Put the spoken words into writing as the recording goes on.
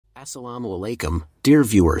Assalamu alaikum, dear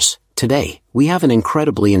viewers. Today, we have an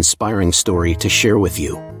incredibly inspiring story to share with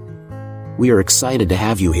you. We are excited to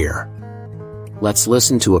have you here. Let's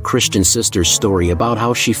listen to a Christian sister's story about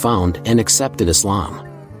how she found and accepted Islam.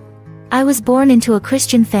 I was born into a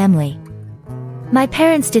Christian family. My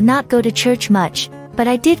parents did not go to church much, but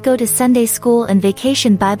I did go to Sunday school and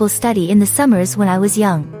vacation Bible study in the summers when I was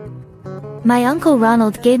young. My uncle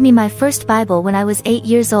Ronald gave me my first Bible when I was 8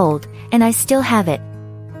 years old, and I still have it.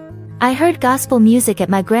 I heard gospel music at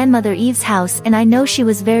my grandmother Eve's house, and I know she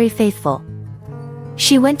was very faithful.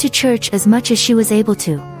 She went to church as much as she was able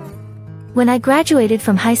to. When I graduated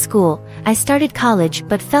from high school, I started college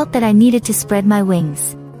but felt that I needed to spread my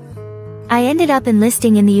wings. I ended up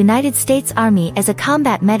enlisting in the United States Army as a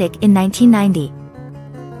combat medic in 1990.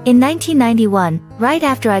 In 1991, right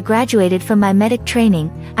after I graduated from my medic training,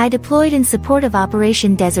 I deployed in support of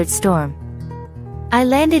Operation Desert Storm. I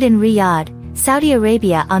landed in Riyadh, Saudi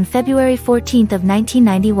Arabia on February 14 of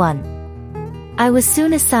 1991. I was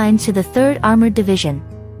soon assigned to the 3rd Armored Division.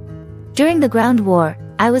 During the ground war,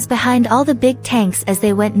 I was behind all the big tanks as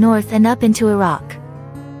they went north and up into Iraq.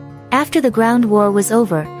 After the ground war was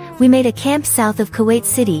over, we made a camp south of Kuwait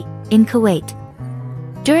City, in Kuwait.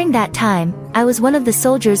 During that time, I was one of the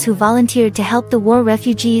soldiers who volunteered to help the war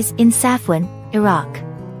refugees in Safwan, Iraq.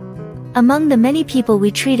 Among the many people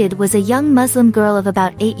we treated was a young Muslim girl of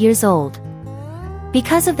about 8 years old.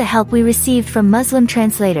 Because of the help we received from Muslim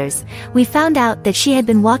translators, we found out that she had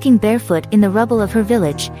been walking barefoot in the rubble of her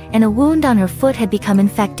village, and a wound on her foot had become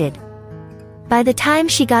infected. By the time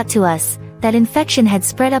she got to us, that infection had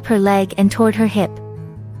spread up her leg and toward her hip.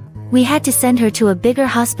 We had to send her to a bigger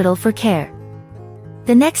hospital for care.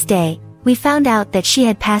 The next day, we found out that she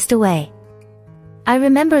had passed away. I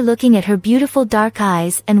remember looking at her beautiful dark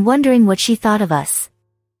eyes and wondering what she thought of us.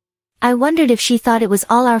 I wondered if she thought it was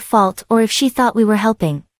all our fault or if she thought we were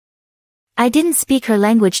helping. I didn't speak her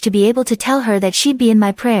language to be able to tell her that she'd be in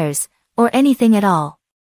my prayers, or anything at all.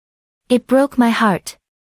 It broke my heart.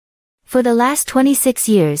 For the last 26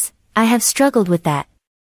 years, I have struggled with that.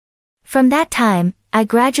 From that time, I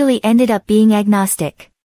gradually ended up being agnostic.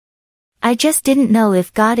 I just didn't know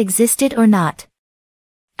if God existed or not.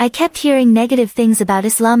 I kept hearing negative things about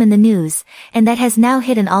Islam in the news, and that has now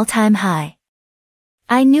hit an all-time high.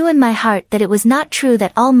 I knew in my heart that it was not true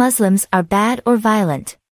that all Muslims are bad or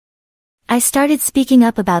violent. I started speaking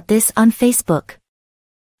up about this on Facebook.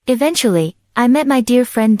 Eventually, I met my dear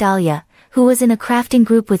friend Dahlia, who was in a crafting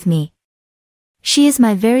group with me. She is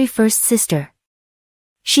my very first sister.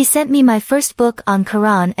 She sent me my first book on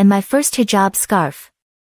Quran and my first hijab scarf.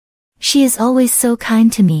 She is always so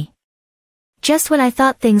kind to me. Just when I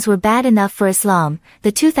thought things were bad enough for Islam,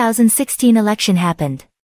 the 2016 election happened.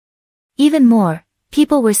 Even more,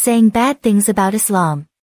 people were saying bad things about Islam.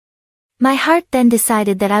 My heart then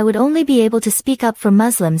decided that I would only be able to speak up for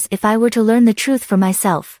Muslims if I were to learn the truth for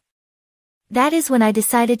myself. That is when I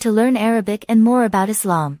decided to learn Arabic and more about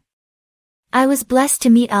Islam. I was blessed to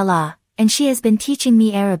meet Allah, and she has been teaching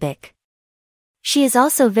me Arabic. She is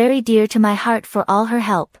also very dear to my heart for all her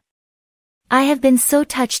help. I have been so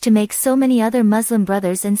touched to make so many other Muslim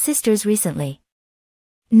brothers and sisters recently.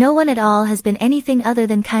 No one at all has been anything other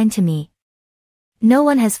than kind to me. No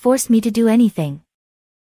one has forced me to do anything.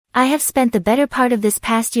 I have spent the better part of this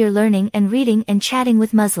past year learning and reading and chatting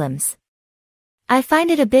with Muslims. I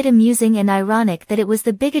find it a bit amusing and ironic that it was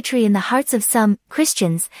the bigotry in the hearts of some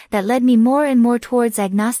Christians that led me more and more towards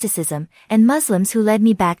agnosticism, and Muslims who led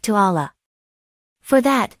me back to Allah. For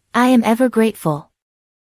that, I am ever grateful.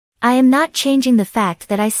 I am not changing the fact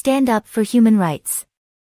that I stand up for human rights.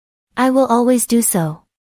 I will always do so.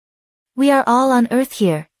 We are all on earth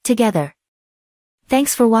here, together.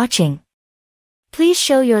 Thanks for watching. Please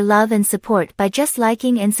show your love and support by just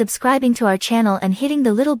liking and subscribing to our channel and hitting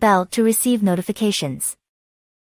the little bell to receive notifications.